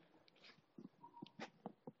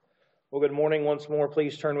Well, good morning once more.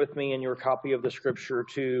 Please turn with me in your copy of the Scripture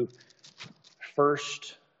to 1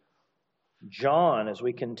 John as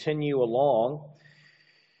we continue along.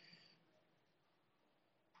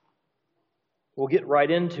 We'll get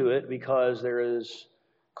right into it because there is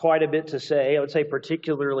quite a bit to say. I would say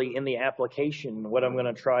particularly in the application, what I'm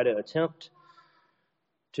going to try to attempt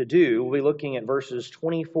to do. We'll be looking at verses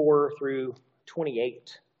 24 through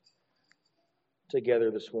 28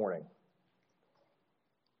 together this morning.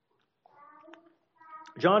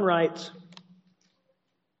 John writes,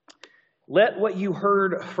 "Let what you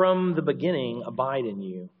heard from the beginning abide in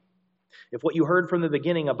you. If what you heard from the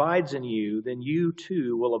beginning abides in you, then you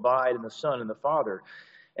too will abide in the Son and the Father.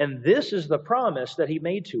 And this is the promise that He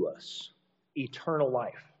made to us, eternal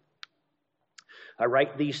life. I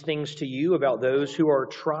write these things to you about those who are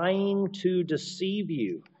trying to deceive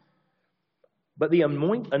you. But the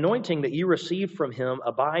anointing that you received from Him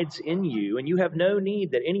abides in you, and you have no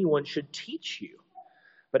need that anyone should teach you.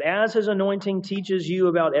 But as His anointing teaches you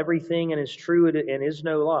about everything and is true and is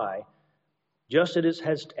no lie, just as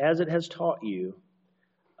it has taught you,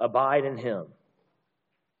 abide in Him.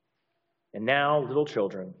 And now, little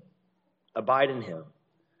children, abide in Him,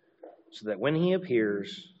 so that when He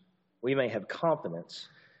appears, we may have confidence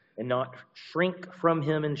and not shrink from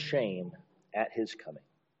Him in shame at His coming."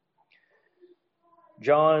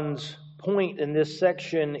 John's point in this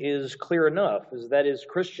section is clear enough, is that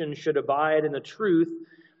Christians should abide in the truth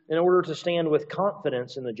in order to stand with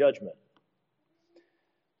confidence in the judgment.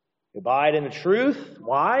 Abide in the truth.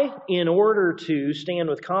 Why? In order to stand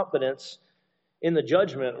with confidence in the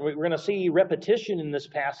judgment. We're going to see repetition in this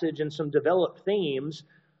passage and some developed themes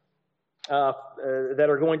that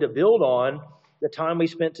are going to build on the time we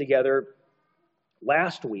spent together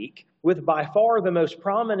last week, with by far the most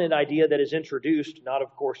prominent idea that is introduced, not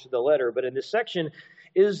of course to the letter, but in this section,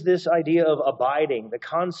 is this idea of abiding, the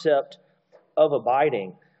concept of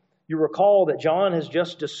abiding. You recall that John has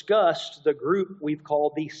just discussed the group we've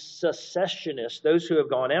called the cessationists, those who have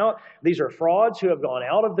gone out. These are frauds who have gone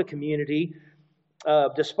out of the community.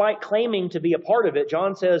 Despite claiming to be a part of it,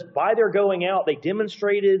 John says by their going out, they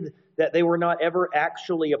demonstrated that they were not ever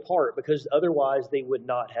actually a part, because otherwise they would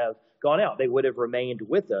not have gone out. They would have remained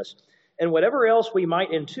with us. And whatever else we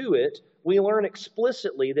might intuit, we learn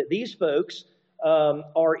explicitly that these folks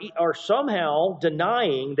are somehow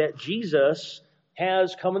denying that Jesus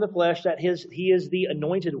has come in the flesh, that He is the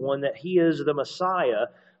anointed one, that He is the Messiah,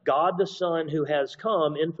 God the Son, who has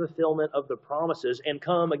come in fulfillment of the promises and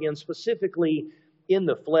come again specifically in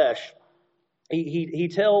the flesh. He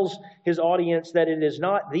tells his audience that it is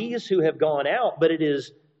not these who have gone out, but it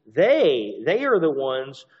is they. They are the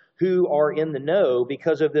ones who are in the know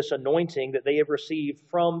because of this anointing that they have received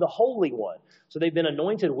from the Holy One. So they've been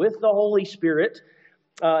anointed with the Holy Spirit,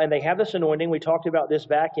 and they have this anointing. We talked about this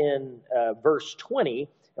back in verse 20,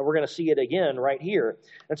 and we're going to see it again right here.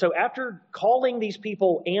 And so after calling these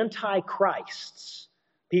people antichrists,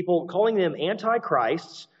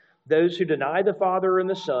 those who deny the Father and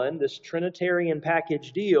the Son, this Trinitarian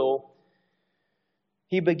package deal,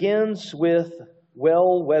 he begins with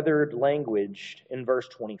well-weathered language in verse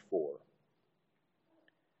 24.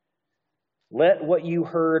 Let what you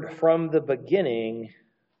heard from the beginning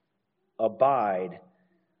abide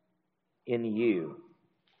in you.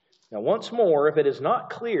 Now, once more, if it is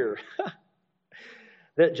not clear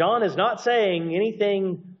that John is not saying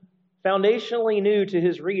anything foundationally new to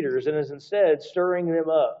his readers and is instead stirring them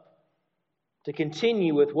up to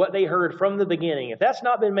continue with what they heard from the beginning, if that's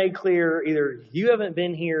not been made clear, either you haven't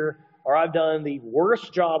been here or I've done the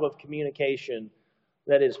worst job of communication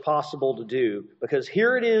that is possible to do. Because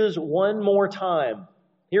here it is one more time.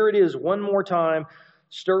 Here it is one more time,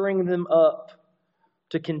 stirring them up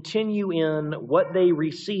to continue in what they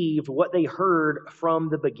received, what they heard from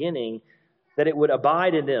the beginning, that it would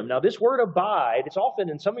abide in them. Now, this word abide, it's often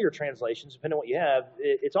in some of your translations, depending on what you have,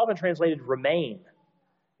 it's often translated remain.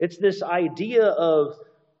 It's this idea of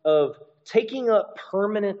taking up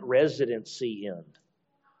permanent residency in,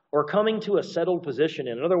 or coming to a settled position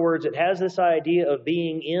in. In other words, it has this idea of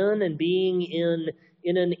being in and being in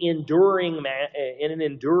an enduring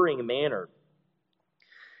manner.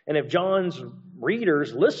 And if John's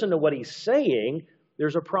readers listen to what he's saying,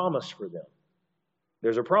 there's a promise for them.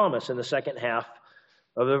 There's a promise in the second half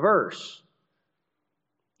of the verse.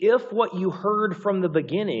 If what you heard from the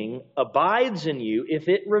beginning abides in you, if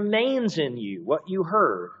it remains in you, what you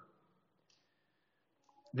heard,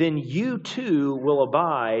 then you too will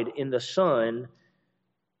abide in the Son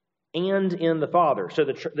and in the Father. So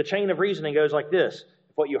the chain of reasoning goes like this.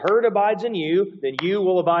 If what you heard abides in you, then you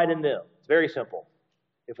will abide in them. It's very simple.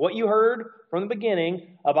 If what you heard from the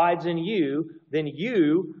beginning abides in you, then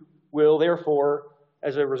you will therefore,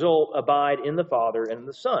 as a result, abide in the Father and in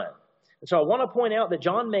the Son. And so I want to point out that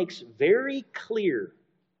John makes very clear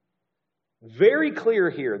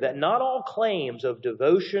here that not all claims of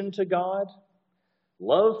devotion to God,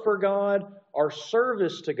 love for God, or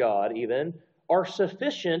service to God even, are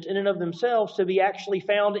sufficient in and of themselves to be actually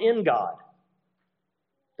found in God.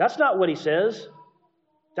 That's not what he says.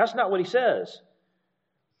 That's not what he says.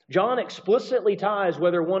 John explicitly ties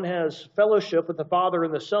whether one has fellowship with the Father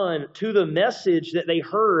and the Son to the message that they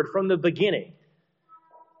heard from the beginning.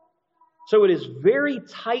 So it is very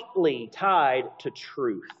tightly tied to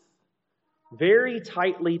truth. Very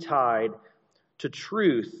tightly tied to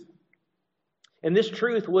truth. And this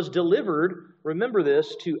truth was delivered, remember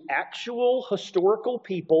this, to actual historical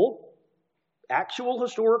people. Actual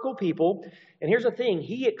historical people. And here's the thing,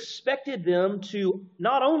 he expected them to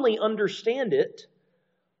not only understand it,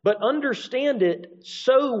 but understand it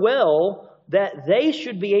so well that they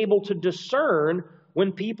should be able to discern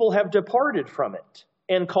when people have departed from it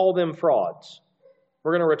and call them frauds.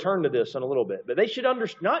 We're going to return to this in a little bit. But they should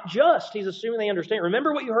understand, not just, he's assuming they understand.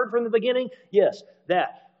 Remember what you heard from the beginning? Yes,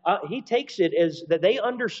 that. He takes it as that they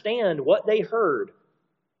understand what they heard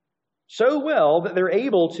so well that they're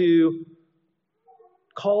able to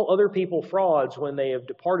call other people frauds when they have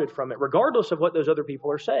departed from it, regardless of what those other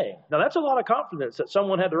people are saying. Now, that's a lot of confidence that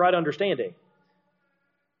someone had the right understanding.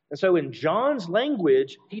 And so in John's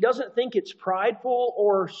language, he doesn't think it's prideful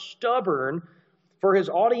or stubborn for his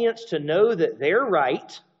audience to know that they're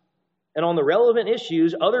right, and on the relevant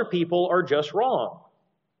issues, other people are just wrong.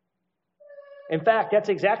 In fact, that's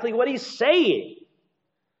exactly what he's saying.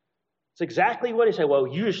 It's exactly what he's saying. Well,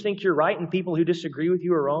 you just think you're right and people who disagree with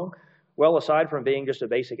you are wrong? Well, aside from being just a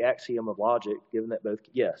basic axiom of logic, given that both,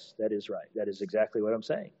 yes, that is right. That is exactly what I'm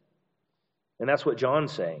saying. And that's what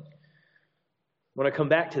John's saying. I'm going to come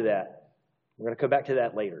back to that. We're going to come back to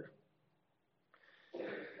that later.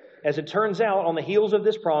 As it turns out, on the heels of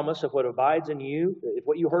this promise of what abides in you, if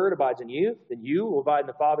what you heard abides in you, then you will abide in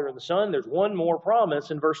the Father and the Son. There's one more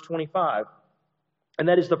promise in verse 25, and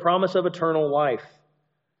that is the promise of eternal life.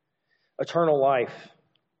 Eternal life.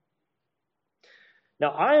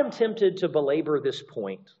 Now, I am tempted to belabor this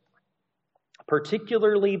point,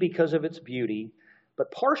 particularly because of its beauty,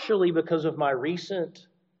 but partially because of my recent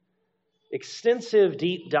extensive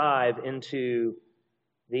deep dive into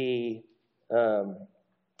the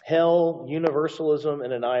hell, universalism,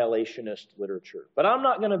 and annihilationist literature. But I'm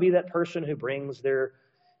not going to be that person who brings their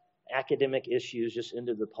academic issues just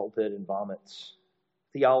into the pulpit and vomits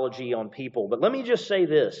theology on people. But let me just say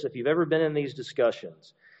this, if you've ever been in these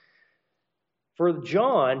discussions. For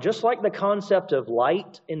John, just like the concept of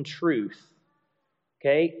light and truth,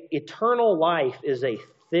 okay, eternal life is a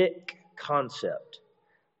thick concept.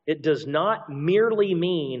 It does not merely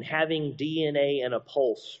mean having DNA and a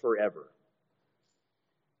pulse forever.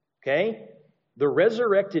 Okay? The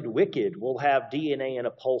resurrected wicked will have DNA and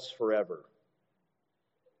a pulse forever.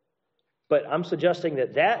 But I'm suggesting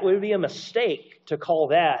that that would be a mistake to call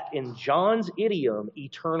that, in John's idiom,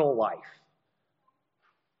 eternal life.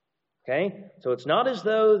 Okay? So it's not as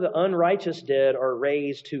though the unrighteous dead are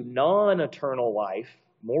raised to non-eternal life,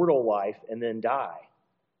 mortal life, and then die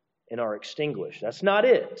and are extinguished. That's not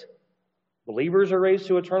it. Believers are raised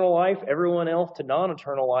to eternal life, everyone else to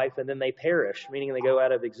non-eternal life, and then they perish, meaning they go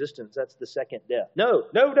out of existence. That's the second death. No.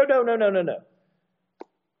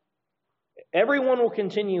 Everyone will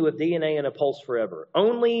continue with DNA and a pulse forever.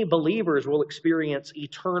 Only believers will experience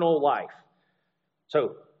eternal life.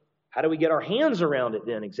 So, how do we get our hands around it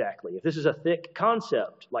then exactly? If this is a thick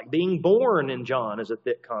concept, like being born in John is a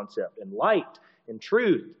thick concept, and light and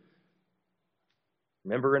truth.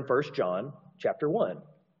 Remember in 1 John chapter 1,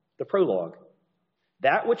 the prologue.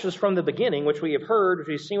 That which was from the beginning, which we have heard, which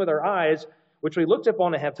we've seen with our eyes, which we looked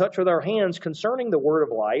upon and have touched with our hands concerning the word of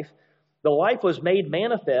life. The life was made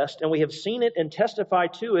manifest, and we have seen it and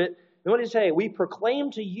testified to it. And what did he say? We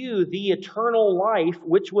proclaim to you the eternal life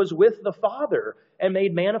which was with the Father and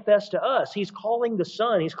made manifest to us. He's calling the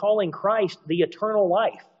Son, he's calling Christ the eternal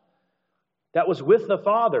life that was with the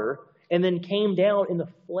Father and then came down in the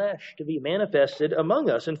flesh to be manifested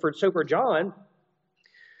among us. And for John,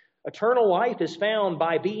 eternal life is found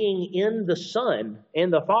by being in the Son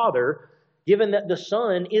and the Father, given that the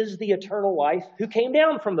Son is the eternal life who came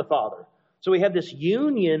down from the Father. So we have this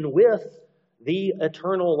union with the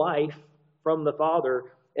eternal life from the Father,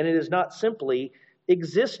 and it is not simply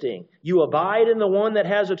existing. You abide in the one that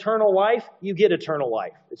has eternal life, you get eternal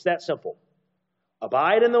life. It's that simple.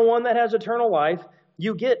 Abide in the one that has eternal life,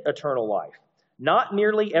 you get eternal life. Not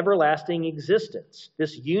merely everlasting existence.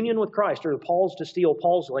 This union with Christ, or to steal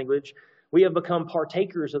Paul's language, we have become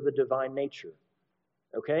partakers of the divine nature.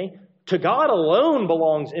 Okay? To God alone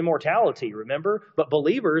belongs immortality, remember? But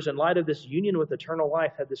believers, in light of this union with eternal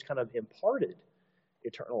life, have this kind of imparted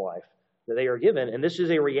eternal life that they are given. And this is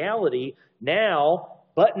a reality now,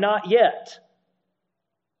 but not yet.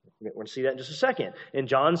 We're going to see that in just a second. In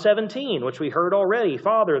John 17, which we heard already,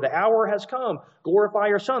 Father, the hour has come. Glorify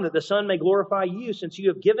your Son, that the Son may glorify you, since you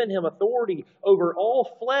have given him authority over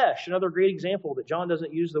all flesh. Another great example that John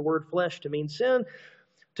doesn't use the word flesh to mean sin.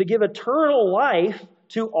 To give eternal life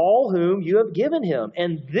to all whom you have given him.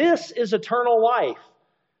 And this is eternal life,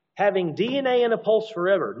 having DNA in a pulse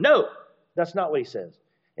forever. No, that's not what he says.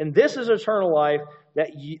 And this is eternal life,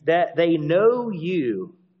 that they know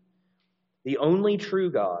you, the only true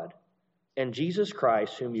God, and Jesus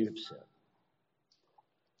Christ, whom you have sent.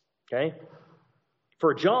 Okay?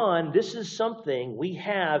 For John, this is something we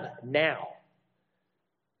have now.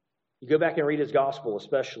 You go back and read his gospel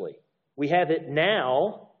especially. We have it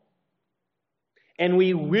now, and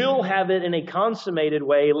we will have it in a consummated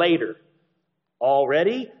way later.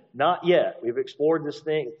 Already? Not yet. We've explored this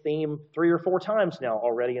theme 3 or 4 times now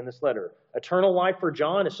already in this letter. Eternal life for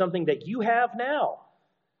John is something that you have now,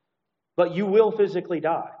 but you will physically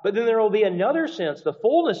die. But then there will be another sense, the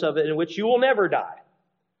fullness of it, in which you will never die.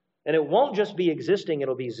 And it won't just be existing,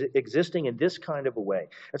 it'll be existing in this kind of a way.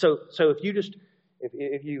 And so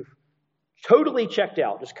if you've totally checked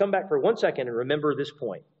out, just come back for 1 second and remember this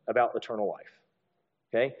point about eternal life.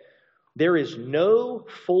 Okay? There is no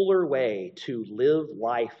fuller way to live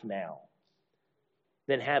life now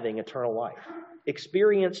than having eternal life.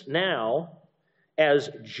 Experienced now as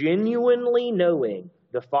genuinely knowing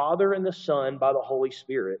the Father and the Son by the Holy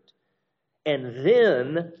Spirit, and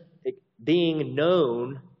then being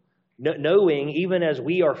known, knowing even as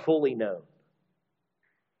we are fully known.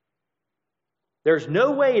 There's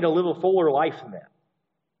no way to live a fuller life than that.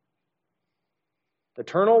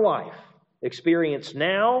 Eternal life, experienced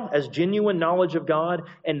now as genuine knowledge of God,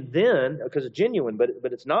 and then, because it's genuine, but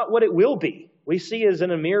it's not what it will be. We see as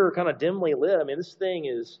in a mirror kind of dimly lit. I mean, this thing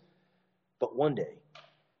is, but one day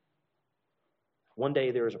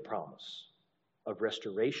there is a promise of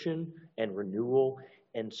restoration and renewal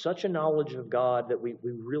and such a knowledge of God that we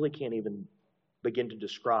really can't even begin to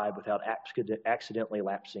describe without accidentally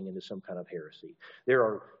lapsing into some kind of heresy.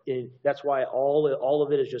 That's why all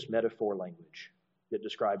of it is just metaphor language that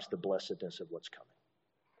describes the blessedness of what's coming.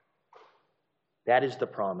 That is the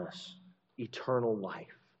promise, eternal life.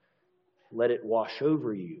 Let it wash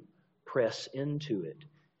over you. Press into it.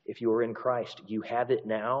 If you are in Christ, you have it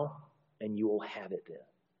now, and you will have it then.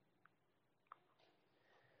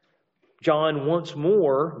 John, once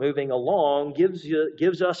more, moving along,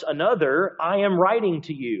 gives us another, I am writing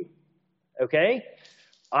to you. Okay?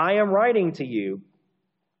 I am writing to you.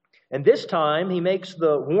 And this time, he makes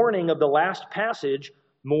the warning of the last passage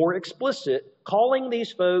more explicit, calling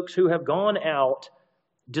these folks who have gone out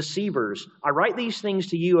deceivers. I write these things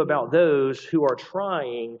to you about those who are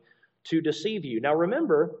trying to deceive you. Now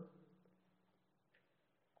remember,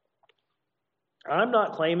 I'm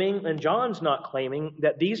not claiming, and John's not claiming,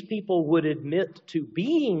 that these people would admit to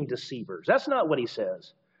being deceivers. That's not what he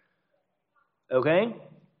says. Okay?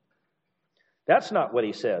 That's not what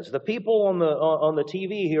he says. The people on the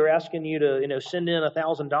TV who are asking you to send in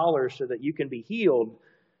 $1,000 so that you can be healed,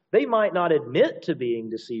 they might not admit to being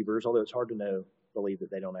deceivers, although it's hard to believe that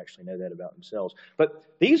they don't actually know that about themselves. But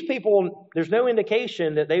these people, there's no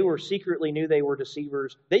indication that they secretly knew they were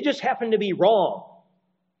deceivers. They just happened to be wrong.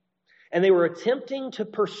 And they were attempting to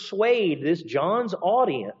persuade this John's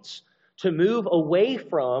audience to move away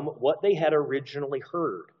from what they had originally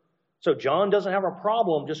heard. So John doesn't have a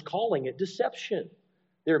problem just calling it deception.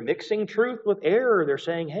 They're mixing truth with error. They're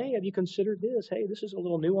saying, hey, have you considered this? Hey, this is a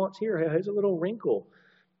little nuance here. Hey, here's a little wrinkle.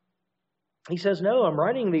 He says, no, I'm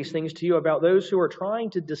writing these things to you about those who are trying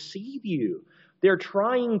to deceive you. They're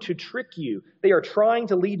trying to trick you. They are trying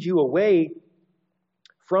to lead you away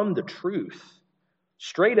from the truth.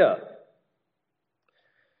 Straight up.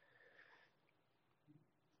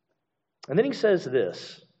 And then he says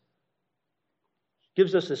this.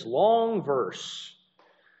 Gives us this long verse.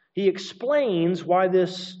 He explains why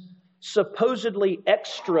this supposedly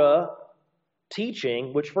extra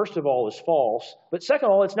teaching, which first of all is false, but second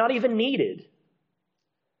of all, it's not even needed.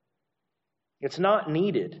 It's not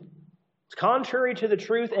needed. It's contrary to the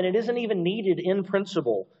truth, and it isn't even needed in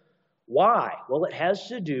principle. Why? Well, it has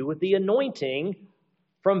to do with the anointing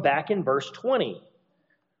from back in verse 20.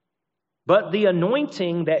 But the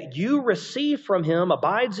anointing that you receive from him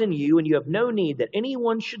abides in you, and you have no need that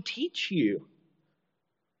anyone should teach you.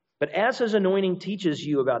 But as his anointing teaches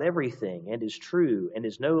you about everything, and is true, and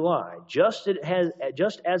is no lie, just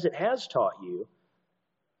as it has taught you,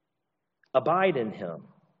 Abide in him.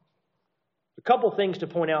 A couple things to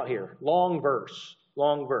point out here. Long verse.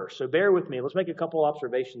 So bear with me. Let's make a couple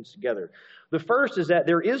observations together. The first is that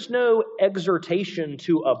there is no exhortation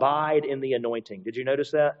to abide in the anointing. Did you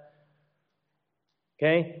notice that?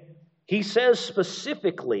 Okay? He says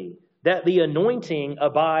specifically that the anointing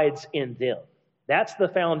abides in them. That's the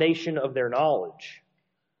foundation of their knowledge.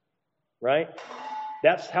 Right?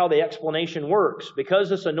 That's how the explanation works. Because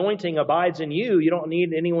this anointing abides in you, you don't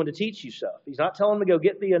need anyone to teach you stuff. He's not telling them to go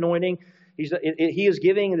get the anointing. He is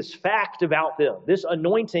giving this fact about them. This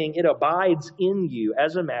anointing, it abides in you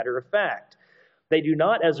as a matter of fact. They do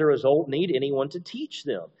not, as a result, need anyone to teach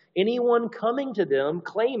them. Anyone coming to them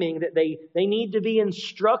claiming that they need to be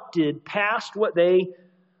instructed past what they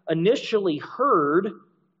initially heard,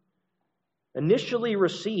 initially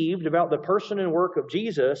received about the person and work of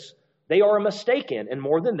Jesus, they are mistaken. And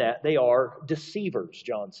more than that, they are deceivers,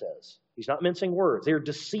 John says. He's not mincing words. They're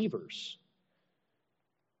deceivers.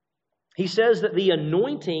 He says that the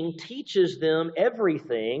anointing teaches them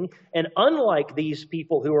everything, and unlike these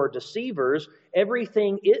people who are deceivers,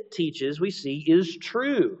 everything it teaches, we see, is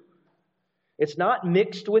true. It's not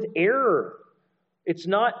mixed with error. It's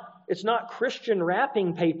not Christian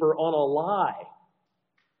wrapping paper on a lie.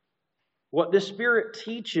 What the Spirit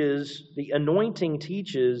teaches, the anointing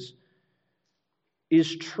teaches,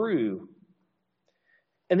 is true.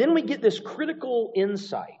 And then we get this critical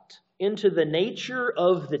insight into the nature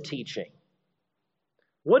of the teaching.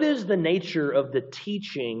 What is the nature of the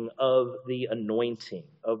teaching of the anointing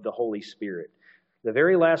of the Holy Spirit? The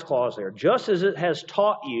very last clause there. Just as it has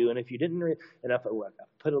taught you, and if you didn't, and I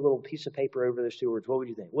put a little piece of paper over those 2 words, what would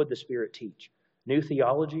you think? What did the Spirit teach? New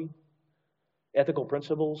theology? Ethical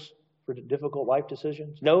principles for difficult life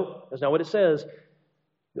decisions? No, that's not what it says.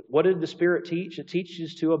 What did the Spirit teach? It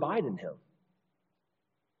teaches to abide in Him.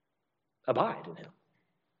 Abide in Him.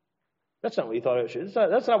 That's not what you thought it should.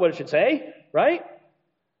 That's not what it should say, right?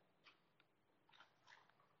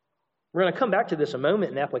 We're going to come back to this a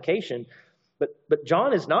moment in application, but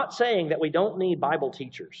John is not saying that we don't need Bible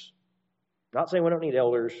teachers. Not saying we don't need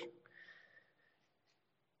elders.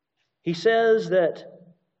 He says that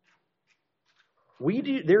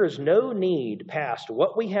there is no need past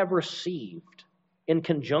what we have received in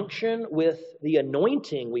conjunction with the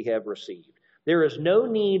anointing we have received. There is no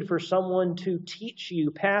need for someone to teach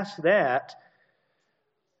you past that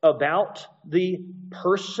about the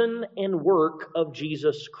person and work of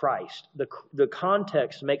Jesus Christ. The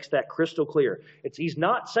context makes that crystal clear. He's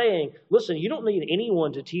not saying, listen, you don't need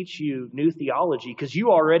anyone to teach you new theology because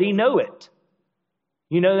you already know it.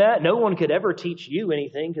 You know that? No one could ever teach you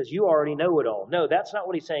anything because you already know it all. No, that's not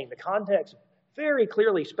what he's saying. The context very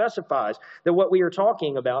clearly specifies that what we are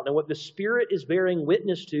talking about and what the Spirit is bearing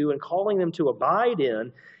witness to and calling them to abide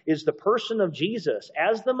in is the person of Jesus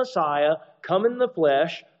as the Messiah, come in the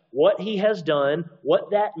flesh, what He has done,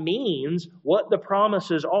 what that means, what the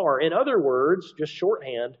promises are. In other words, just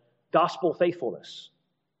shorthand, gospel faithfulness.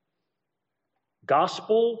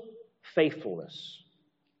 Gospel faithfulness.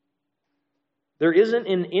 There isn't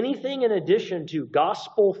anything in addition to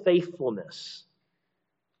gospel faithfulness,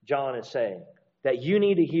 John is saying, that you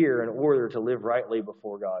need to hear in order to live rightly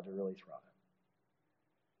before God to really thrive.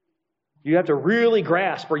 You have to really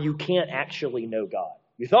grasp or you can't actually know God.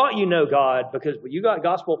 You thought you know God because you got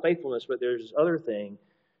gospel faithfulness, but there's this other thing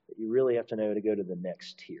that you really have to know to go to the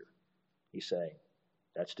next tier. He's saying,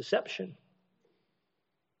 that's deception.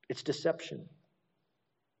 It's deception.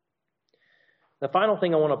 The final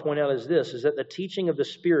thing I want to point out is this, is that the teaching of the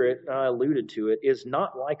Spirit, I alluded to it, is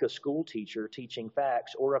not like a school teacher teaching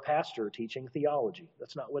facts or a pastor teaching theology.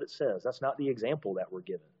 That's not what it says. That's not the example that we're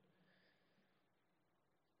given.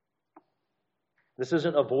 This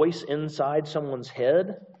isn't a voice inside someone's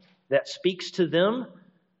head that speaks to them,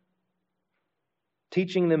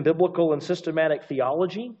 teaching them biblical and systematic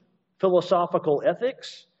theology, philosophical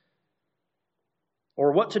ethics,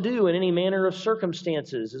 or what to do in any manner of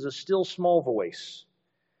circumstances is a still small voice.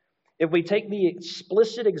 If we take the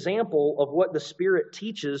explicit example of what the Spirit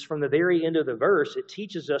teaches from the very end of the verse, it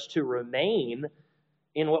teaches us to remain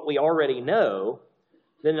in what we already know,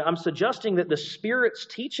 then I'm suggesting that the Spirit's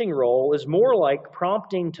teaching role is more like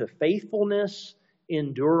prompting to faithfulness,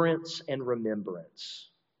 endurance, and remembrance.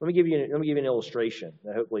 Let me give you an illustration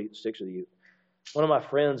that hopefully sticks with you. One of my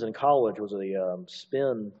friends in college was a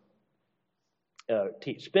spin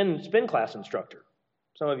class instructor.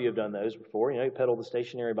 Some of you have done those before. You pedal the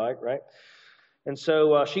stationary bike, right? And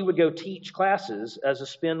so she would go teach classes as a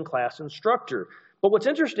spin class instructor. But what's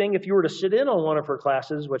interesting, if you were to sit in on one of her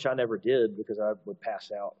classes, which I never did because I would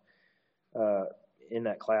pass out in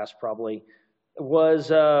that class probably, was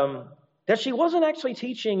that that she wasn't actually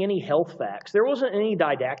teaching any health facts. There wasn't any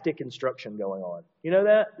didactic instruction going on. You know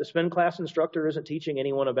that? The spin class instructor isn't teaching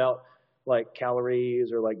anyone about like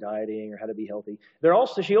calories or like dieting or how to be healthy. She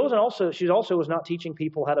also was not teaching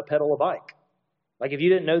people how to pedal a bike. Like if you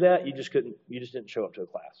didn't know that, you just didn't show up to a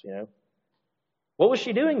class, you know? What was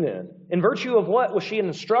she doing then? In virtue of what was she an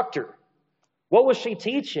instructor? What was she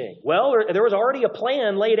teaching? Well, there was already a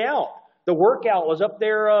plan laid out. The workout was up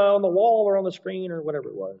there on the wall or on the screen or whatever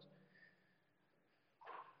it was.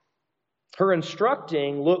 Her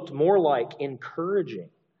instructing looked more like encouraging,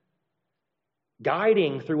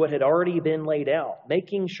 guiding through what had already been laid out,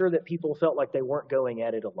 making sure that people felt like they weren't going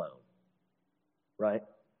at it alone. Right?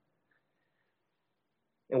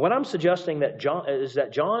 And what I'm suggesting is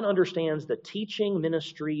that John understands the teaching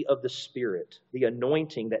ministry of the Spirit, the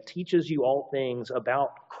anointing that teaches you all things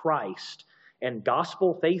about Christ, and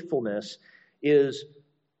gospel faithfulness is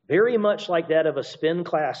very much like that of a spin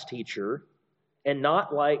class teacher and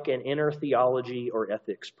not like an inner theology or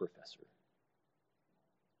ethics professor.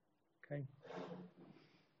 Okay?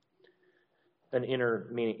 An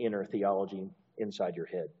inner theology inside your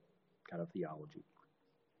head kind of theology.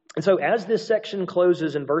 And so as this section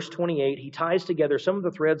closes in verse 28, he ties together some of the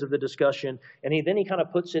threads of the discussion, and he kind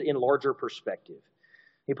of puts it in larger perspective.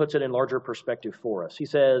 He puts it in larger perspective for us. He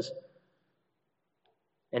says,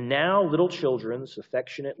 "And now, little children's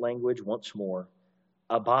affectionate language once more,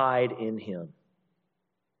 abide in him.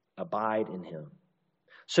 Abide in him.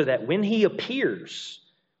 So that when he appears,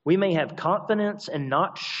 we may have confidence and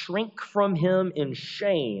not shrink from him in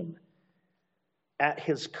shame at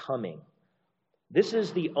his coming." This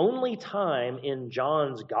is the only time in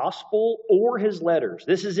John's gospel or his letters,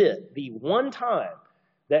 this is it, the one time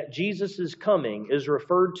that Jesus' coming is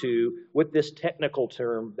referred to with this technical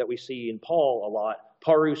term that we see in Paul a lot,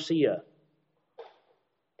 parousia.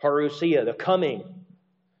 Parousia, the coming.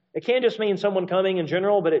 It can't just mean someone coming in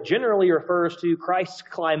general, but it generally refers to Christ's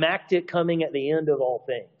climactic coming at the end of all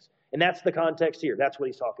things. And that's the context here. That's what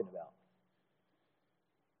he's talking about.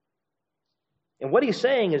 And what he's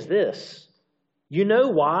saying is this. You know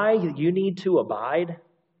why you need to abide?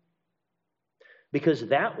 Because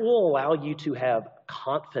that will allow you to have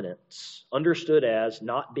confidence, understood as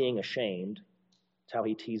not being ashamed. That's how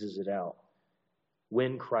he teases it out.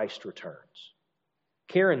 When Christ returns.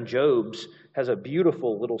 Karen Jobes has a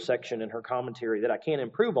beautiful little section in her commentary that I can't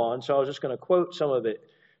improve on, so I was just going to quote some of it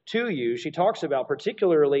to you. She talks about,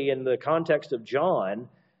 particularly in the context of John,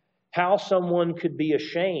 how someone could be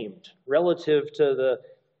ashamed relative to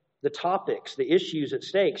the topics, the issues at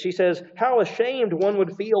stake. She says, how ashamed one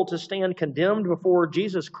would feel to stand condemned before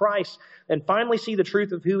Jesus Christ and finally see the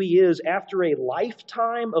truth of who he is after a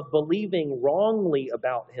lifetime of believing wrongly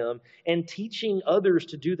about him and teaching others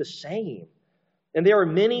to do the same. And there are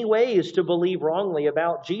many ways to believe wrongly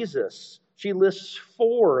about Jesus. She lists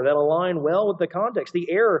 4 that align well with the context.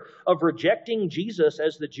 The error of rejecting Jesus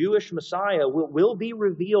as the Jewish Messiah will be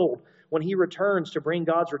revealed when he returns to bring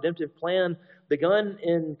God's redemptive plan begun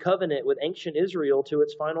in covenant with ancient Israel to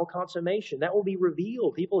its final consummation. That will be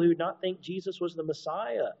revealed. People who do not think Jesus was the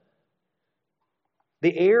Messiah.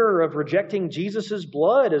 The error of rejecting Jesus'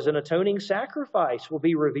 blood as an atoning sacrifice will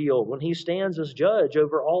be revealed when he stands as judge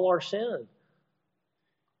over all our sin.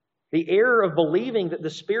 The error of believing that the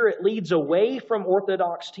Spirit leads away from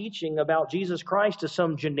orthodox teaching about Jesus Christ to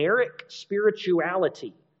some generic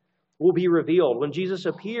spirituality will be revealed when Jesus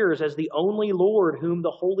appears as the only Lord whom the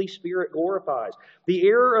Holy Spirit glorifies. The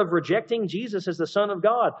error of rejecting Jesus as the Son of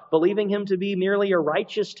God, believing him to be merely a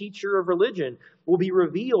righteous teacher of religion, will be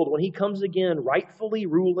revealed when he comes again, rightfully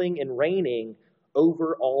ruling and reigning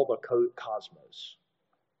over all the cosmos.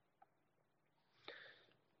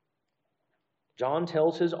 John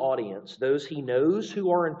tells his audience, those he knows who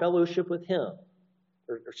are in fellowship with him,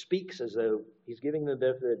 or speaks as though he's giving them the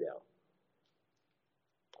benefit of the doubt.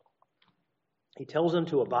 He tells them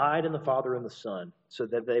to abide in the Father and the Son so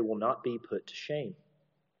that they will not be put to shame.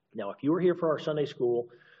 Now, if you were here for our Sunday school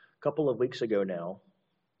a couple of weeks ago now,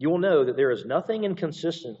 you will know that there is nothing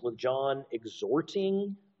inconsistent with John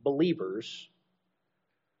exhorting believers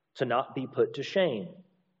to not be put to shame.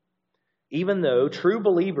 Even though true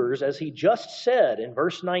believers, as he just said in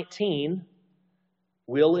verse 19,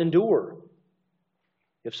 will endure.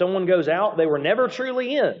 If someone goes out, they were never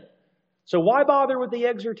truly in. So why bother with the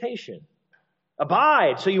exhortation?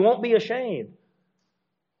 Abide so you won't be ashamed.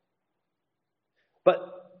 But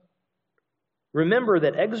remember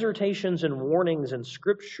that exhortations and warnings in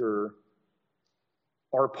Scripture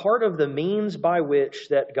are part of the means by which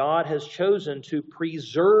that God has chosen to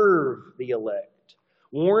preserve the elect.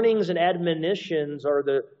 Warnings and admonitions are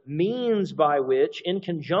the means by which, in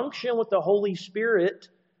conjunction with the Holy Spirit,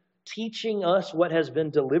 teaching us what has been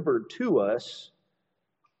delivered to us.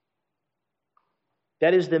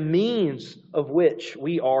 That is the means of which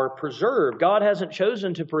we are preserved. God hasn't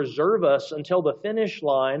chosen to preserve us until the finish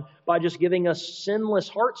line by just giving us sinless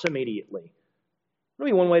hearts immediately. That would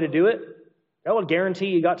be one way to do it. That would guarantee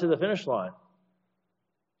you got to the finish line.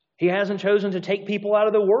 He hasn't chosen to take people out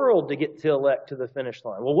of the world to get to elect to the finish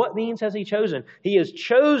line. Well, what means has He chosen? He has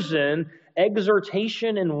chosen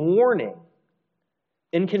exhortation and warning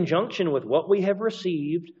in conjunction with what we have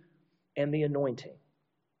received and the anointing.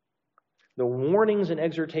 The warnings and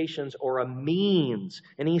exhortations are a means.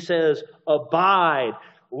 And He says, abide.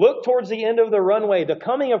 Look towards the end of the runway. The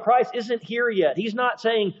coming of Christ isn't here yet. He's not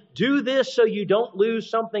saying, do this so you don't lose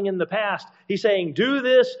something in the past. He's saying, do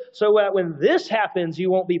this so that when this happens, you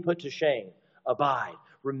won't be put to shame. Abide.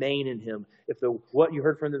 Remain in Him. If what you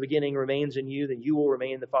heard from the beginning remains in you, then you will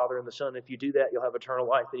remain in the Father and the Son. If you do that, you'll have eternal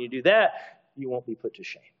life. If you do that, you won't be put to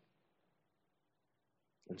shame.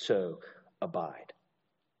 And so, abide.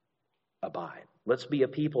 Abide. Let's be a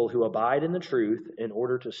people who abide in the truth in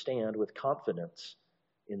order to stand with confidence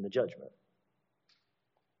in the judgment.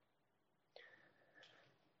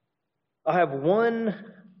 I have one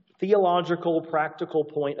theological, practical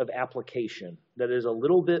point of application that is a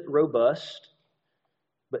little bit robust,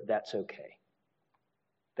 but that's okay.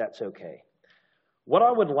 That's okay. What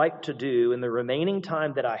I would like to do in the remaining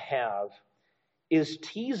time that I have is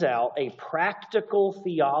tease out a practical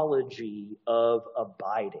theology of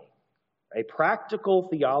abiding. A practical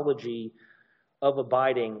theology of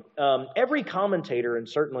abiding. Every commentator, and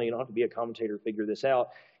certainly you don't have to be a commentator to figure this out,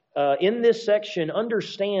 in this section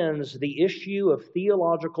understands the issue of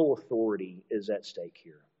theological authority is at stake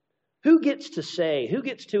here. Who gets to say, who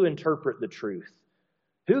gets to interpret the truth?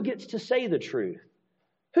 Who gets to say the truth?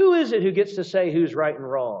 Who is it who gets to say who's right and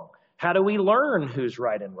wrong? How do we learn who's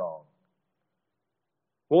right and wrong?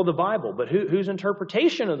 Well, the Bible, but whose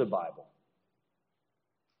interpretation of the Bible?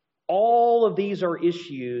 All of these are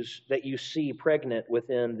issues that you see pregnant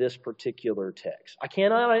within this particular text. I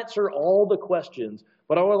cannot answer all the questions,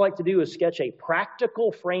 but what I would like to do is sketch a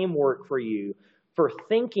practical framework for you for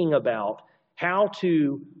thinking about how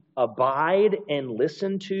to abide and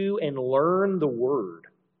listen to and learn the Word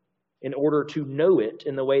in order to know it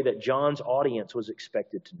in the way that John's audience was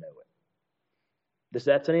expected to know it.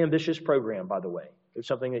 That's an ambitious program, by the way. It's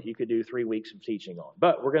something that you could do 3 weeks of teaching on,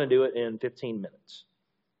 but we're going to do it in 15 minutes.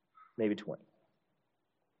 Maybe 20.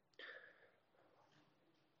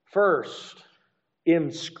 First,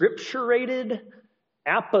 inscripturated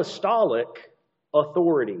apostolic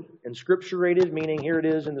authority. Inscripturated meaning here it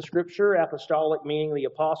is in the Scripture, apostolic meaning the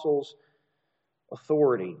apostles'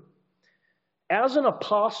 authority. As an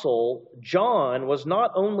apostle, John was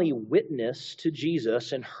not only witness to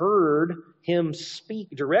Jesus and heard Him speak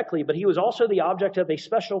directly, but he was also the object of a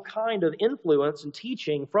special kind of influence and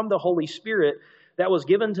teaching from the Holy Spirit that was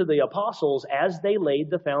given to the apostles as they laid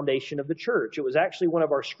the foundation of the church. It was actually one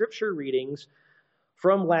of our scripture readings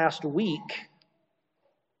from last week.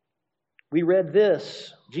 We read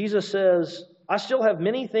this. Jesus says, I still have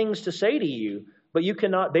many things to say to you, but you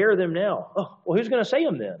cannot bear them now. Oh, well, who's going to say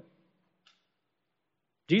them then?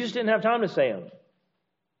 Jesus didn't have time to say them.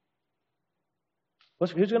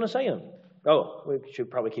 Who's going to say them? Oh, we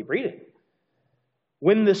should probably keep reading.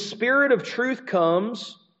 When the Spirit of truth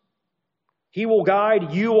comes, He will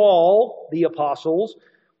guide you all, the apostles,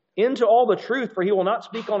 into all the truth, for He will not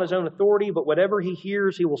speak on His own authority, but whatever He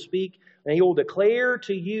hears, He will speak, and He will declare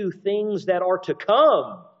to you things that are to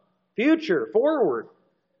come, future, forward.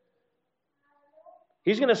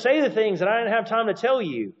 He's going to say the things that I didn't have time to tell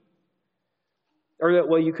you, or that,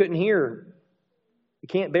 well, you couldn't hear. You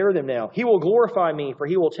can't bear them now. He will glorify me, for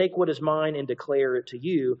He will take what is mine and declare it to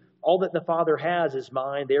you. All that the Father has is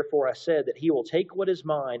mine. Therefore I said that He will take what is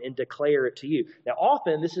mine and declare it to you. Now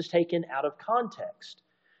often this is taken out of context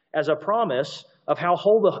as a promise of how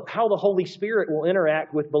the Holy Spirit will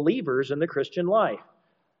interact with believers in the Christian life.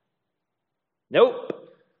 Nope.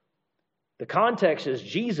 The context is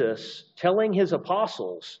Jesus telling His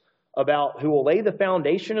apostles about who will lay the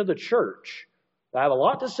foundation of the church. I have a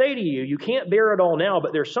lot to say to you. You can't bear it all now,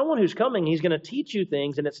 but there's someone who's coming. He's going to teach you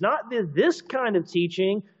things, and it's not this kind of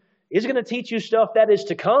teaching. He's going to teach you stuff that is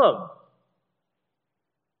to come.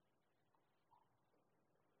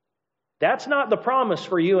 That's not the promise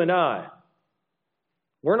for you and I.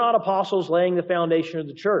 We're not apostles laying the foundation of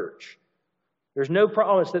the church. There's no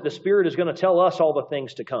promise that the Spirit is going to tell us all the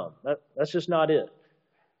things to come. That's just not it.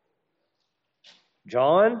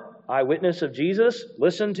 John, eyewitness of Jesus,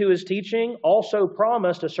 listened to His teaching, also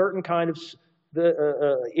promised a certain kind of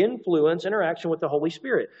influence, interaction with the Holy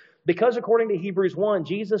Spirit. Because according to Hebrews 1,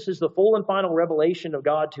 Jesus is the full and final revelation of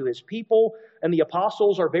God to His people, and the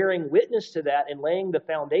apostles are bearing witness to that and laying the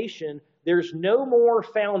foundation, there's no more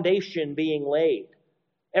foundation being laid.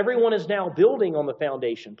 Everyone is now building on the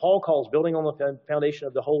foundation. Paul calls building on the foundation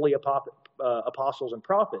of the holy apostles and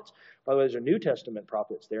prophets. By the way, those are New Testament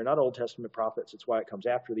prophets. They're not Old Testament prophets. That's why it comes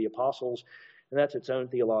after the apostles, and that's its own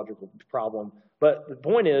theological problem. But the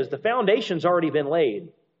point is, the foundation's already been laid.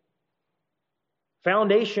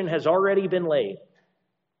 Foundation has already been laid.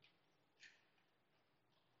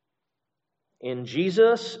 In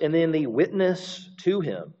Jesus and then the witness to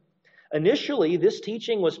Him. Initially, this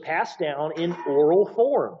teaching was passed down in oral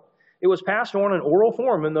form. It was passed on in oral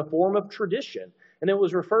form, in the form of tradition. And it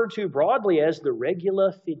was referred to broadly as the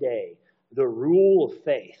regula fidei, the rule of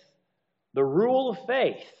faith. The rule of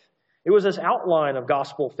faith. It was this outline of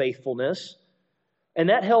gospel faithfulness. And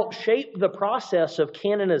that helped shape the process of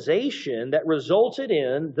canonization that resulted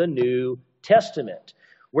in the New Testament,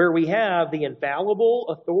 where we have the infallible,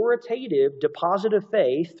 authoritative deposit of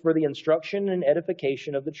faith for the instruction and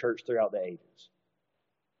edification of the church throughout the ages.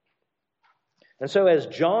 And so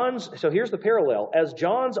here's the parallel. As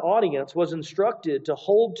John's audience was instructed to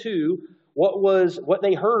hold to what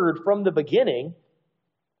they heard from the beginning,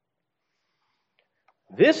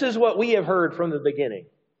 this is what we have heard from the beginning.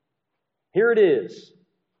 Here it is.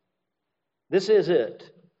 This is it.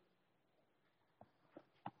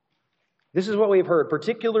 This is what we've heard,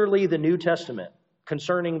 particularly the New Testament,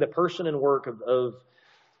 concerning the person and work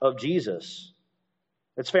of Jesus.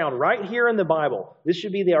 It's found right here in the Bible. This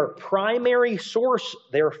should be our primary source,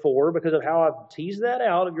 therefore, because of how I've teased that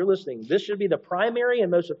out, if you're listening. This should be the primary and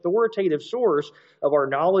most authoritative source of our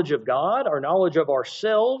knowledge of God, our knowledge of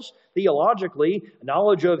ourselves, theologically,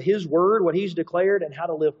 knowledge of His Word, what He's declared, and how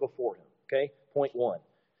to live before Him. Okay, point 1.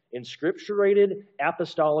 Inscripturated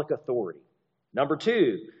apostolic authority. Number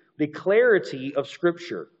 2, the clarity of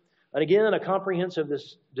Scripture. And again, a comprehensive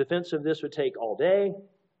defense of this would take all day.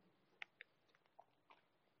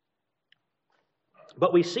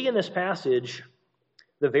 But we see in this passage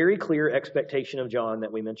the very clear expectation of John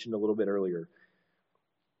that we mentioned a little bit earlier.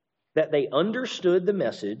 That they understood the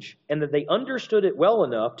message and that they understood it well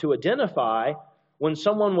enough to identify when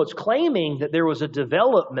someone was claiming that there was a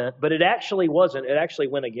development, but it actually wasn't. It actually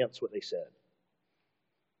went against what they said.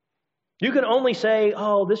 You can only say,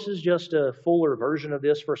 oh, this is just a fuller version of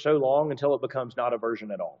this for so long until it becomes not a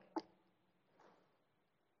version at all.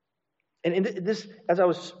 And this, as I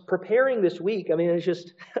was preparing this week, I mean, it's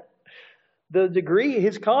just the degree,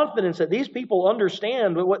 his confidence that these people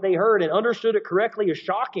understand what they heard and understood it correctly is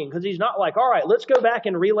shocking, because he's not like, all right, let's go back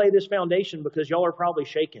and relay this foundation because y'all are probably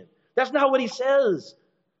shaken. That's not what he says.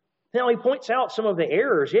 Now, he points out some of the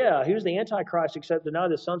errors. Yeah, who's the Antichrist except deny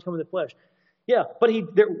the Son's come in the flesh? Yeah, but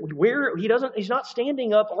he's not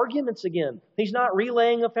standing up arguments again. He's not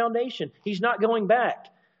relaying a foundation. He's not going back.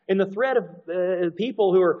 In the threat of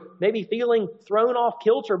people who are maybe feeling thrown off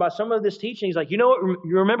kilter by some of this teaching, he's like, you know what?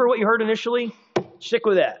 You remember what you heard initially? Stick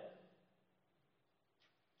with that.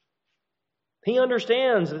 He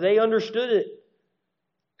understands that they understood it.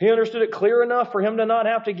 He understood it clear enough for him to not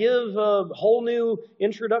have to give a whole new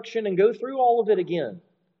introduction and go through all of it again.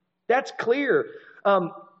 That's clear.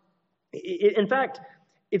 In fact,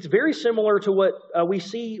 it's very similar to what we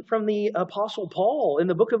see from the Apostle Paul in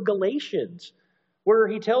the book of Galatians, where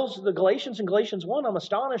he tells the Galatians in Galatians 1, I'm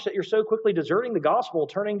astonished that you're so quickly deserting the gospel,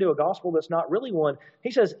 turning to a gospel that's not really one.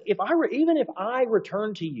 He says, even if I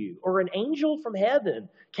returned to you, or an angel from heaven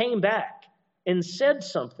came back and said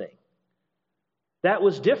something that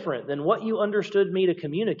was different than what you understood me to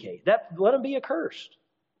communicate, let him be accursed.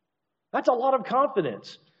 That's a lot of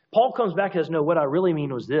confidence. Paul comes back and says, no, what I really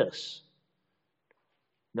mean was this.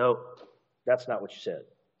 No, that's not what you said.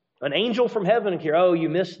 An angel from heaven here, oh, you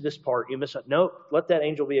missed this part. You missed it. Nope, let that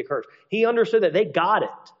angel be accursed. He understood that. They got it.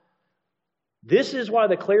 This is why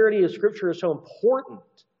the clarity of Scripture is so important.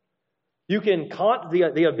 You can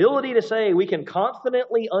the ability to say we can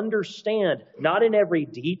confidently understand, not in every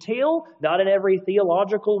detail, not in every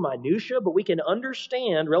theological minutia, but we can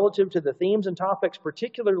understand relative to the themes and topics,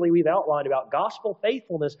 particularly we've outlined about gospel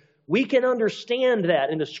faithfulness. We can understand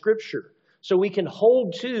that in the Scripture, so we can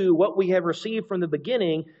hold to what we have received from the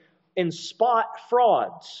beginning and spot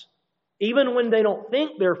frauds, even when they don't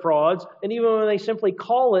think they're frauds, and even when they simply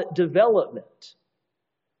call it development.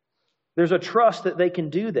 There's a trust that they can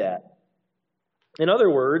do that. In other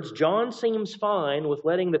words, John seems fine with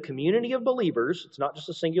letting the community of believers, it's not just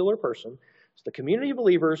a singular person, it's the community of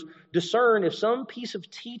believers, discern if some piece of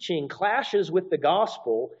teaching clashes with the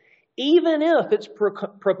gospel, even if its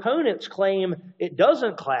proponents claim it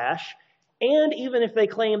doesn't clash, and even if they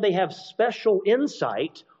claim they have special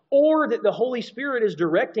insight, or that the Holy Spirit is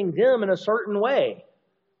directing them in a certain way.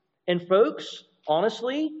 And folks,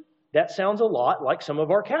 honestly, that sounds a lot like some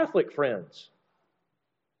of our Catholic friends.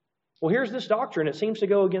 Well, here's this doctrine. It seems to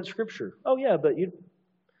go against Scripture. Oh, yeah, but you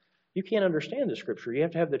can't understand the Scripture. You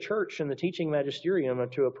have to have the church and the teaching magisterium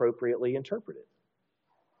to appropriately interpret it.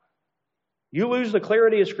 You lose the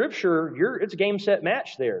clarity of Scripture, it's a game, set,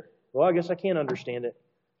 match there. Well, I guess I can't understand it.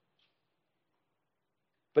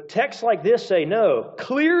 But texts like this say, no,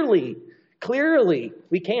 clearly,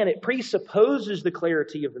 we can. It presupposes the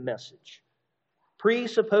clarity of the message.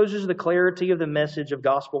 Presupposes the clarity of the message of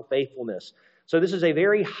gospel faithfulness. So this is a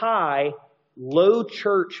very high, low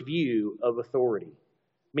church view of authority.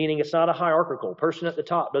 Meaning it's not a hierarchical. Person at the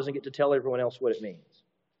top doesn't get to tell everyone else what it means.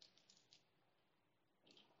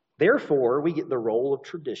 Therefore, we get the role of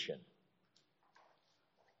tradition.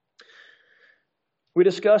 We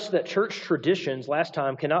discussed that church traditions last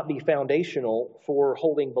time cannot be foundational for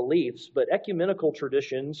holding beliefs, but ecumenical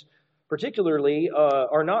traditions particularly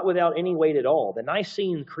are not without any weight at all. The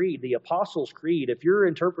Nicene Creed, the Apostles' Creed, if your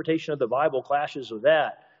interpretation of the Bible clashes with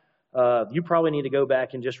that, you probably need to go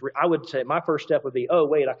back and I would say my first step would be, oh,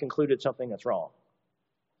 wait, I concluded something that's wrong.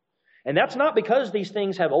 And that's not because these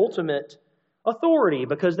things have ultimate authority,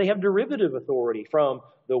 because they have derivative authority from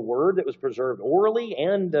the Word that was preserved orally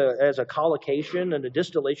and as a collocation and a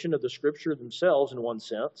distillation of the Scripture themselves in one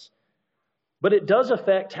sense. But it does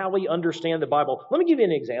affect how we understand the Bible. Let me give you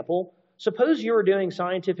an example. Suppose you were doing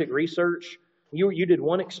scientific research. You did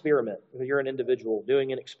one experiment. You're an individual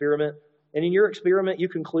doing an experiment. And in your experiment, you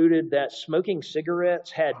concluded that smoking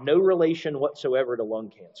cigarettes had no relation whatsoever to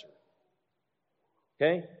lung cancer.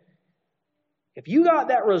 Okay? If you got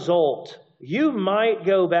that result, you might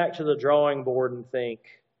go back to the drawing board and think,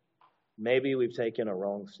 maybe we've taken a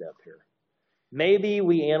wrong step here. Maybe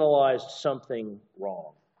we analyzed something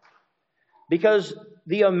wrong. Because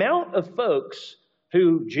the amount of folks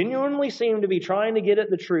who genuinely seem to be trying to get at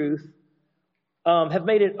the truth have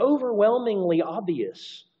made it overwhelmingly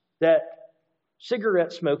obvious that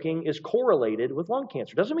cigarette smoking is correlated with lung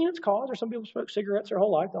cancer. Doesn't mean it's caused, or some people smoke cigarettes their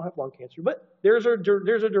whole life, they'll have lung cancer. But there's a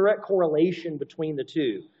direct correlation between the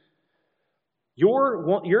two.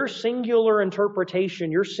 Your singular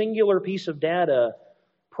interpretation, your singular piece of data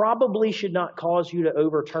probably should not cause you to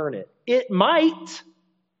overturn it. It might.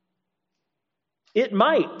 It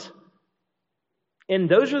might. And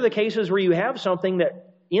those are the cases where you have something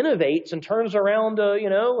that innovates and turns around,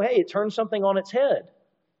 hey, it turns something on its head.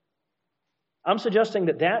 I'm suggesting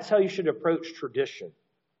that that's how you should approach tradition.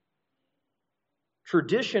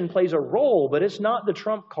 Tradition plays a role, but it's not the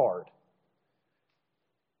trump card.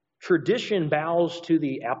 Tradition bows to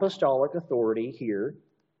the apostolic authority here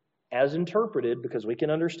as interpreted, because we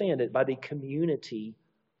can understand it, by the community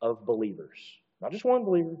of believers. Not just one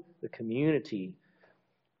believer, the community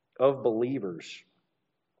of believers.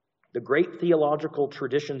 The great theological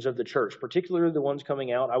traditions of the church, particularly the ones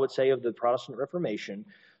coming out, I would say, of the Protestant Reformation,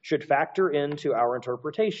 should factor into our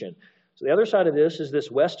interpretation. So the other side of this is this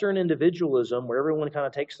Western individualism where everyone kind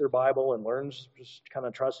of takes their Bible and learns, just kind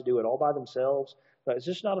of tries to do it all by themselves. But it's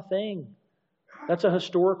just not a thing. That's a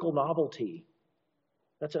historical novelty.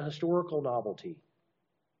 That's a historical novelty.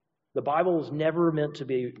 The Bible is never meant to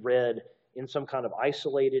be read in some kind of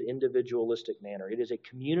isolated, individualistic manner. It is a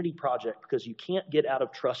community project, because you can't get out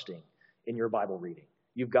of trusting in your Bible reading.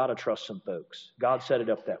 You've got to trust some folks. God set it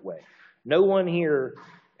up that way. No one here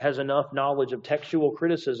has enough knowledge of textual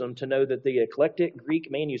criticism to know that the eclectic Greek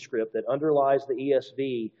manuscript that underlies the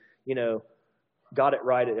ESV, got it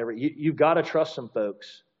right at you've got to trust some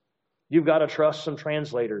folks. You've got to trust some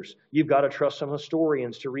translators. You've got to trust some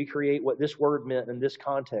historians to recreate what this word meant in this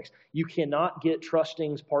context. You cannot get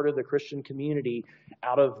trusting as part of the Christian community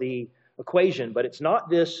out of the equation. But it's not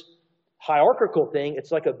this hierarchical thing.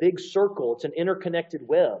 It's like a big circle. It's an interconnected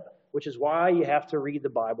web, which is why you have to read the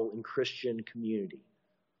Bible in Christian community.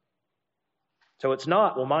 So it's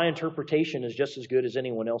not, well, my interpretation is just as good as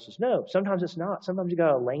anyone else's. No, sometimes it's not. Sometimes you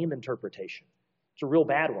got a lame interpretation. It's a real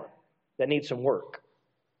bad one that needs some work.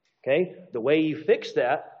 Okay? The way you fix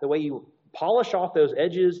that, the way you polish off those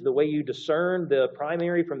edges, the way you discern the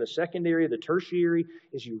primary from the secondary, the tertiary,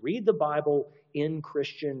 is you read the Bible in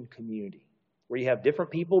Christian community, where you have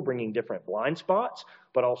different people bringing different blind spots,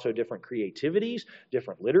 but also different creativities,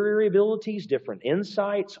 different literary abilities, different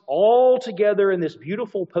insights, all together in this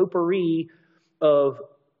beautiful potpourri of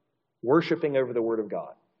worshiping over the Word of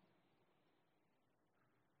God.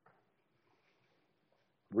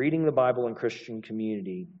 Reading the Bible in Christian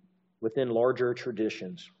community within larger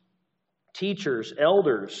traditions. Teachers,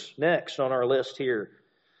 elders, next on our list here.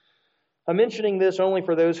 I'm mentioning this only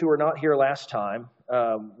for those who were not here last time,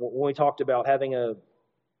 when we talked about having a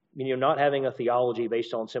not having a theology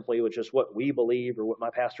based on simply just what we believe or what my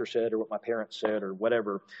pastor said or what my parents said or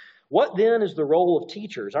whatever. What then is the role of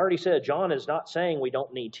teachers? I already said John is not saying we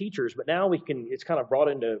don't need teachers, but now it's kind of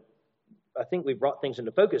I think we've brought things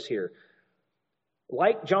into focus here.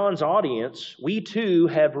 Like John's audience, we too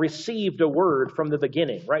have received a word from the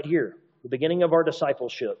beginning, right here, the beginning of our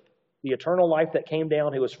discipleship. The eternal life that came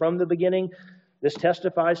down, who was from the beginning. This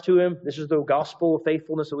testifies to him. This is the gospel of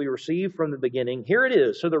faithfulness that we received from the beginning. Here it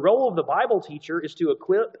is. So the role of the Bible teacher is to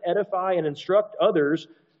equip, edify, and instruct others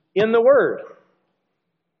in the Word.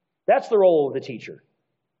 That's the role of the teacher.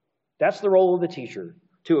 That's the role of the teacher.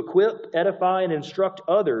 To equip, edify, and instruct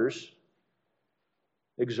others.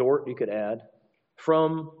 Exhort, you could add,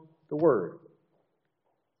 from the Word.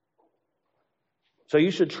 So you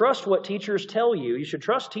should trust what teachers tell you. You should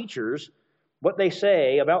trust teachers, what they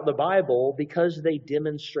say about the Bible, because they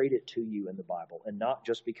demonstrate it to you in the Bible, and not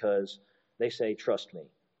just because they say, trust me.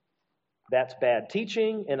 That's bad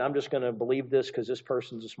teaching, and I'm just going to believe this because this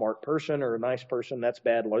person's a smart person or a nice person. That's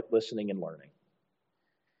bad listening and learning.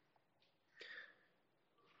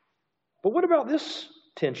 But what about this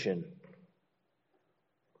tension?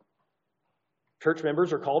 Church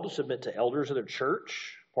members are called to submit to elders of their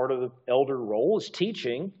church. Part of the elder role is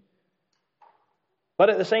teaching. But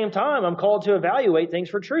at the same time, I'm called to evaluate things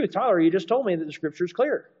for truth. Tyler, you just told me that the Scripture is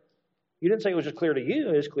clear. You didn't say it was just clear to you.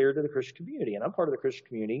 It is clear to the Christian community, and I'm part of the Christian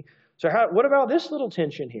community. So what about this little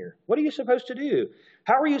tension here? What are you supposed to do?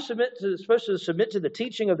 How are you supposed to submit to the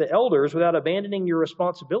teaching of the elders without abandoning your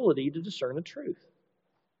responsibility to discern the truth?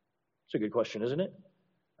 It's a good question, isn't it?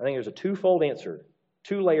 I think there's a twofold answer,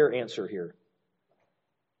 two-layer answer here.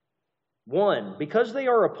 One, because they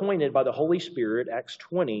are appointed by the Holy Spirit, Acts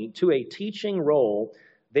 20, to a teaching role,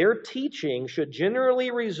 their teaching should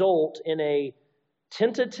generally result in a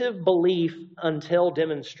tentative belief until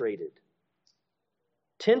demonstrated.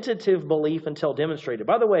 Tentative belief until demonstrated.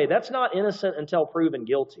 By the way, that's not innocent until proven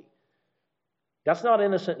guilty. That's not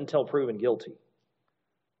innocent until proven guilty.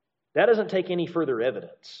 That doesn't take any further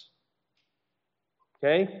evidence.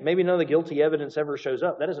 Okay? Maybe none of the guilty evidence ever shows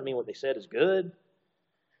up. That doesn't mean what they said is good.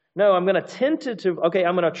 No, I'm going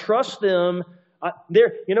to trust them.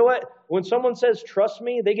 You know what? When someone says trust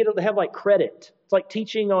me, they have like credit. It's like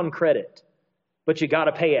teaching on credit. But you got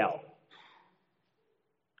to pay out.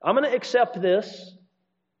 I'm going to accept this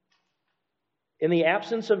in the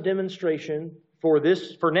absence of demonstration for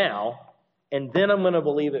now, and then I'm going to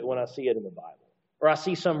believe it when I see it in the Bible. Or I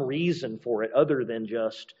see some reason for it other than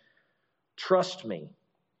just trust me.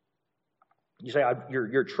 You say,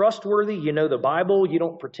 you're trustworthy, you know the Bible, you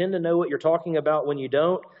don't pretend to know what you're talking about when you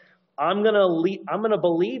don't. I'm going to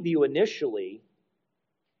believe you initially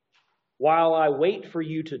while I wait for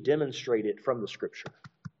you to demonstrate it from the Scripture.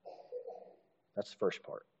 That's the first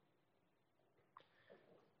part.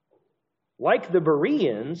 Like the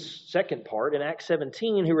Bereans, second part, in Acts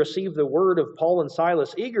 17, who received the word of Paul and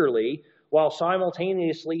Silas eagerly, while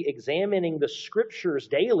simultaneously examining the Scriptures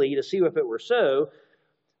daily to see if it were so,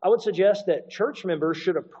 I would suggest that church members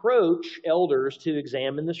should approach elders to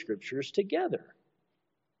examine the Scriptures together.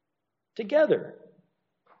 Together.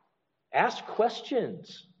 Ask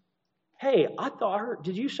questions. Hey,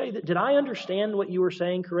 did you say that? Did I understand what you were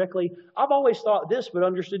saying correctly? I've always thought this, but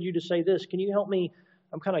understood you to say this. Can you help me?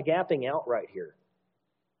 I'm kind of gapping out right here.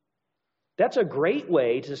 That's a great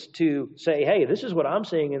way to say, hey, this is what I'm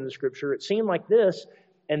seeing in the Scripture. It seemed like this.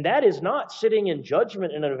 And that is not sitting in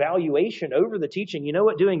judgment and an evaluation over the teaching. You know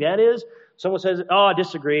what doing that is? Someone says, I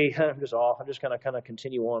disagree. I'm just off. I'm just going to kind of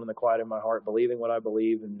continue on in the quiet of my heart, believing what I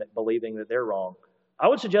believe and believing that they're wrong. I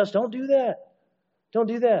would suggest don't do that. Don't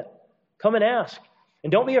do that. Come and ask.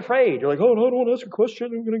 And don't be afraid. You're like, no, I don't want to ask a question.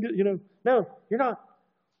 I'm going to get, No, you're not.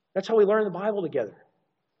 That's how we learn the Bible together.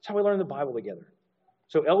 That's how we learn the Bible together.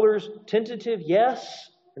 So elders, tentative, yes.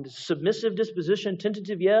 And submissive disposition,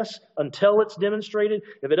 tentative, yes, until it's demonstrated.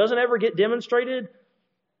 If it doesn't ever get demonstrated,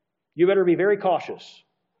 you better be very cautious.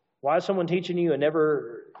 Why is someone teaching you and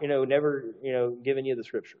never giving you the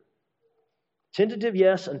Scripture? Tentative,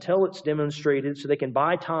 yes, until it's demonstrated, so they can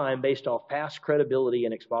buy time based off past credibility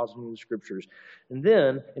and expositing the Scriptures. And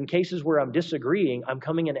then, in cases where I'm disagreeing, I'm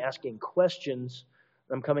coming and asking questions.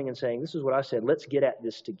 I'm coming and saying, this is what I said. Let's get at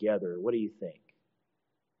this together. What do you think?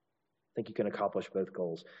 I think you can accomplish both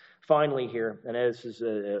goals. Finally here, and this is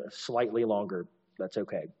slightly longer, that's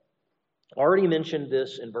okay. Already mentioned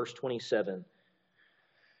this in verse 27.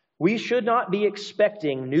 We should not be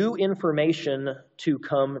expecting new information to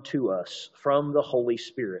come to us from the Holy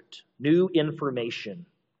Spirit. New information,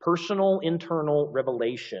 personal, internal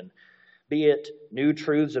revelation, be it new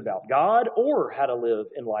truths about God or how to live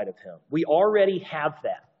in light of Him. We already have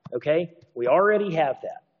that, okay? We already have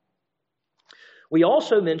that. We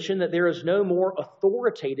also mentioned that there is no more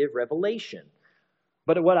authoritative revelation.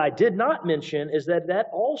 But what I did not mention is that that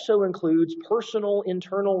also includes personal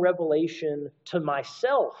internal revelation to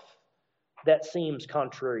myself that seems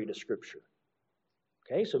contrary to Scripture.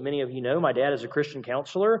 Okay, so many of you know my dad is a Christian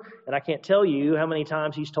counselor, and I can't tell you how many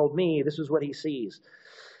times he's told me this is what he sees.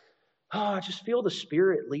 Oh, I just feel the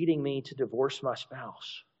Spirit leading me to divorce my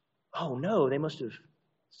spouse. Oh, no, they must have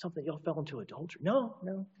y'all fell into adultery. No,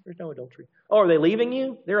 there's no adultery. Oh, are they leaving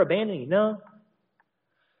you? They're abandoning you. No.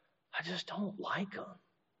 I just don't like them.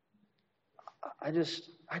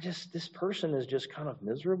 This person is just kind of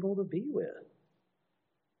miserable to be with.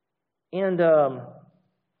 And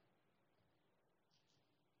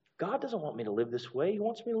God doesn't want me to live this way. He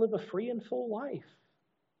wants me to live a free and full life.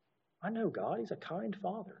 I know God. He's a kind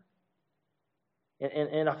Father.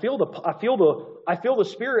 And I feel the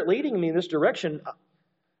Spirit leading me in this direction.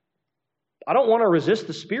 I don't want to resist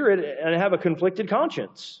the Spirit and have a conflicted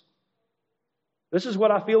conscience. This is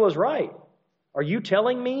what I feel is right. Are you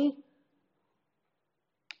telling me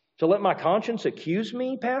to let my conscience accuse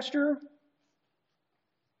me, Pastor?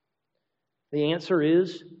 The answer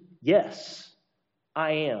is yes,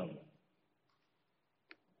 I am.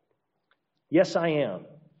 Yes, I am.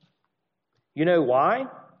 You know why?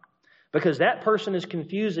 Because that person is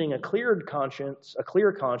confusing a clear conscience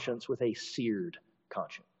with a seared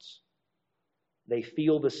conscience. They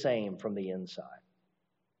feel the same from the inside.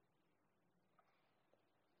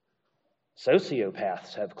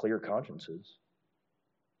 Sociopaths have clear consciences.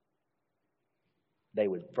 They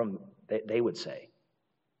would say.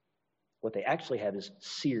 What they actually have is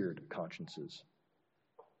seared consciences.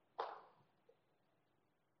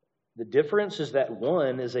 The difference is that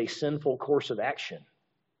one is a sinful course of action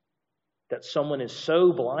that someone is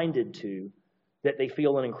so blinded to that they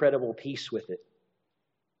feel an incredible peace with it.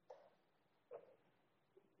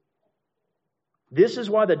 This is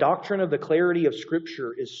why the doctrine of the clarity of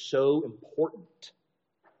Scripture is so important.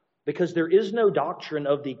 Because there is no doctrine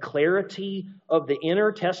of the clarity of the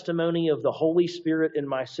inner testimony of the Holy Spirit in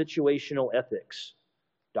my situational ethics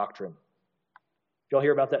doctrine. Did y'all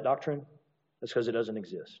hear about that doctrine? That's because it doesn't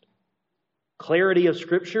exist. Clarity of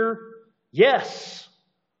Scripture? Yes.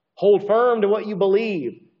 Hold firm to what you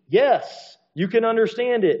believe. Yes. You can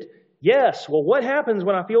understand it. Yes. Well, what happens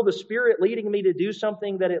when I feel the Spirit leading me to do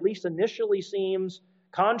something that at least initially seems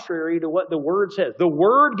contrary to what the Word says? The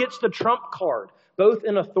Word gets the trump card, both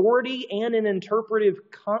in authority and in interpretive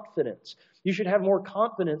confidence. You should have more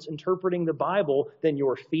confidence interpreting the Bible than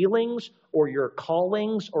your feelings or your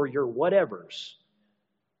callings or your whatevers.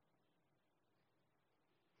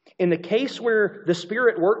 In the case where the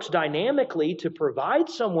Spirit works dynamically to provide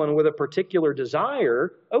someone with a particular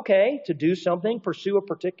desire, okay, to do something, pursue a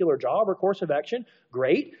particular job or course of action,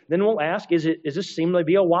 great. Then we'll ask, does this seem to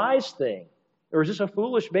be a wise thing? Or is this a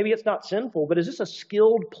foolish, maybe it's not sinful, but is this a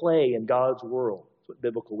skilled play in God's world? That's what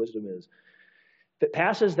biblical wisdom is. If it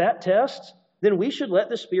passes that test, then we should let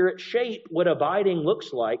the Spirit shape what abiding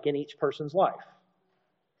looks like in each person's life.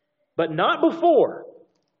 But not before.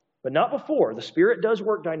 The Spirit does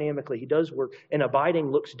work dynamically. He does work, and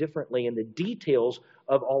abiding looks differently in the details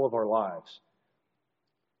of all of our lives.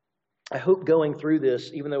 I hope going through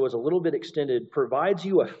this, even though it was a little bit extended, provides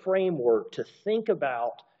you a framework to think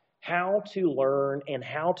about how to learn and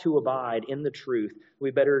how to abide in the truth.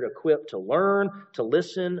 We're better equipped to learn, to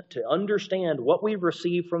listen, to understand what we've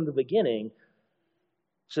received from the beginning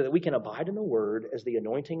so that we can abide in the Word as the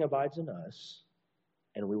anointing abides in us,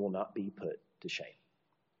 and we will not be put to shame.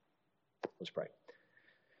 Let's pray.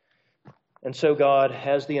 And so, God,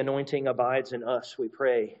 as the anointing abides in us, we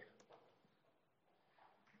pray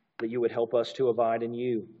that you would help us to abide in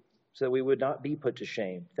you so that we would not be put to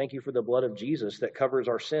shame. Thank you for the blood of Jesus that covers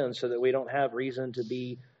our sins so that we don't have reason to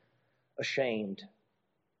be ashamed.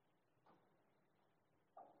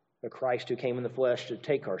 The Christ who came in the flesh to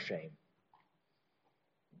take our shame.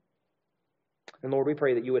 And Lord, we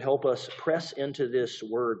pray that you would help us press into this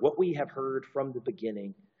word, what we have heard from the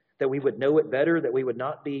beginning, that we would know it better, that we would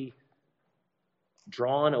not be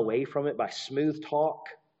drawn away from it by smooth talk,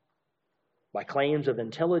 by claims of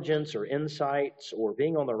intelligence or insights, or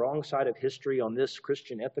being on the wrong side of history on this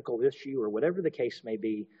Christian ethical issue, or whatever the case may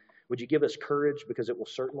be. Would you give us courage, because it will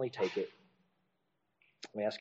certainly take it. We ask